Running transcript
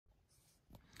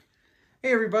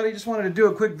Hey everybody, just wanted to do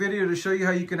a quick video to show you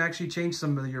how you can actually change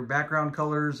some of your background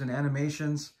colors and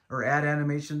animations, or add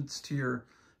animations to your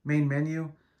main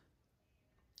menu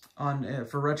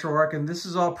for RetroArch. And this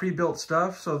is all pre-built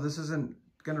stuff, so this isn't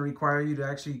going to require you to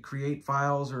actually create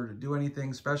files or to do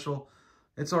anything special.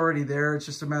 It's already there. It's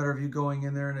just a matter of you going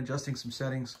in there and adjusting some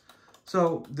settings.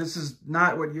 So this is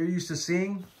not what you're used to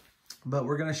seeing, but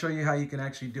we're going to show you how you can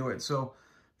actually do it. So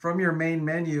from your main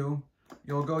menu,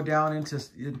 you'll go down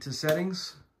into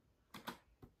settings,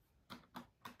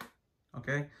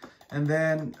 okay, and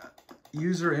then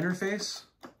user interface,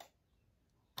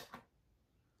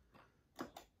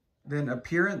 then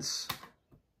appearance,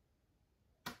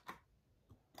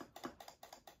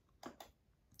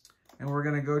 and we're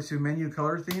going to go to menu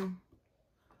color theme.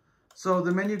 So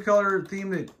the menu color theme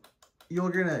that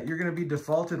you're gonna be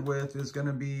defaulted with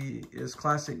is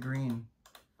classic green.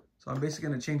 So I'm basically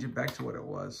going to change it back to what it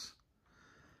was.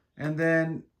 And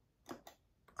then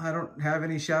I don't have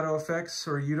any shadow effects,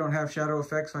 or you don't have shadow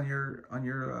effects on your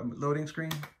loading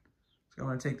screen. So I'm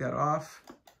going to take that off.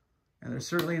 And there's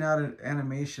certainly not an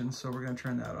animation, so we're going to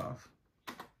turn that off.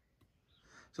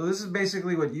 So this is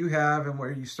basically what you have and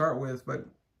where you start with, but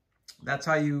that's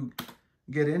how you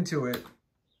get into it.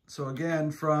 So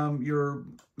again, from your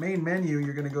main menu,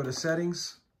 you're going to go to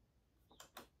settings.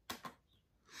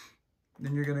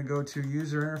 Then you're going to go to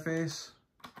user interface,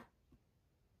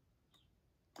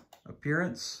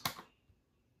 appearance,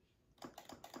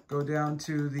 go down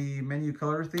to the menu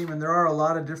color theme, and there are a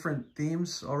lot of different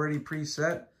themes already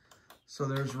preset. So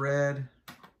there's red,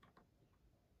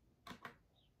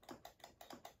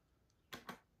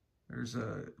 there's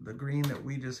the green that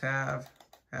we just had,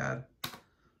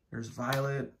 there's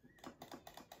violet,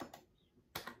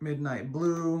 midnight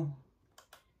blue.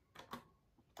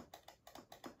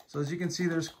 So as you can see,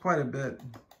 there's quite a bit.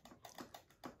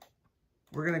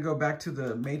 We're going to go back to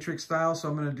the matrix style, so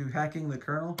I'm going to do hacking the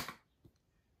kernel.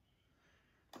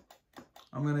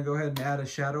 I'm going to go ahead and add a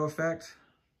shadow effect.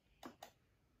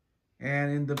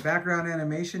 And in the background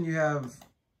animation, you have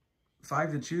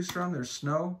 5 to choose from. There's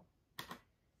snow,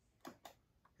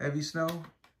 heavy snow,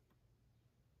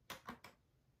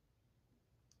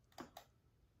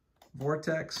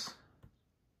 vortex,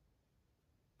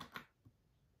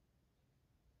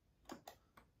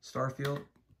 starfield,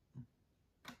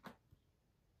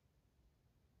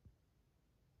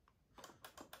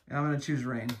 and I'm going to choose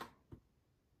rain.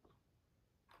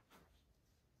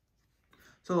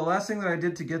 So the last thing that I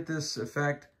did to get this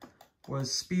effect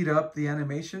was speed up the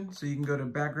animation. So you can go to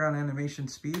background animation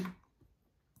speed. And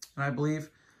I believe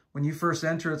when you first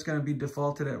enter, it's going to be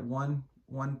defaulted at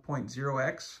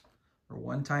 1.0x, or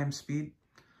 1 times speed.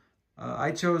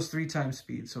 I chose 3 times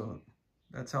speed, so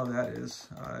that's how that is.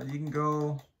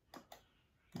 You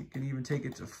can even take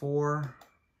it to 4.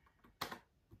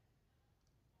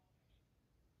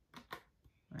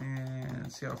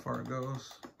 And see how far it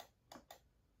goes.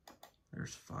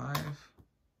 There's 5.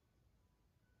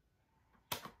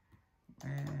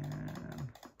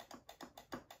 And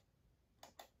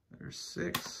there's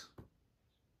 6.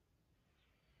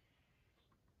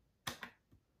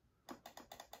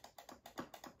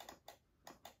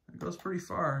 It goes pretty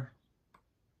far.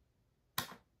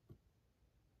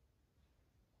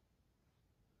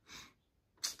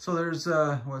 So there's,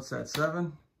 what's that,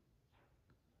 7?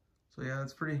 So yeah,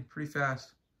 that's pretty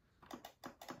fast.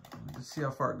 Let's see how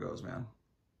far it goes, man.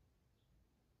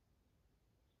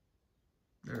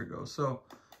 There it goes. So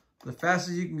the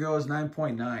fastest you can go is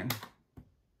 9.9.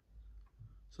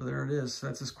 So there it is.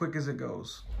 That's as quick as it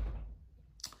goes.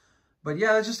 But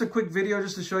yeah, that's just a quick video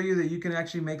just to show you that you can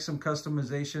actually make some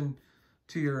customization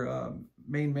to your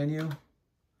main menu,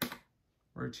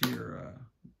 or to your,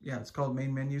 yeah, it's called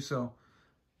main menu. So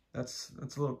that's a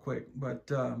little quick,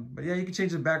 but yeah, you can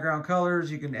change the background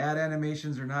colors. You can add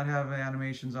animations or not have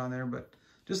animations on there, but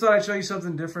just thought I'd show you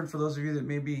something different for those of you that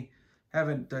maybe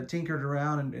haven't tinkered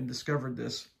around and discovered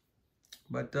this.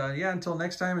 But yeah, until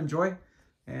next time, enjoy,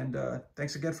 and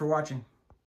thanks again for watching.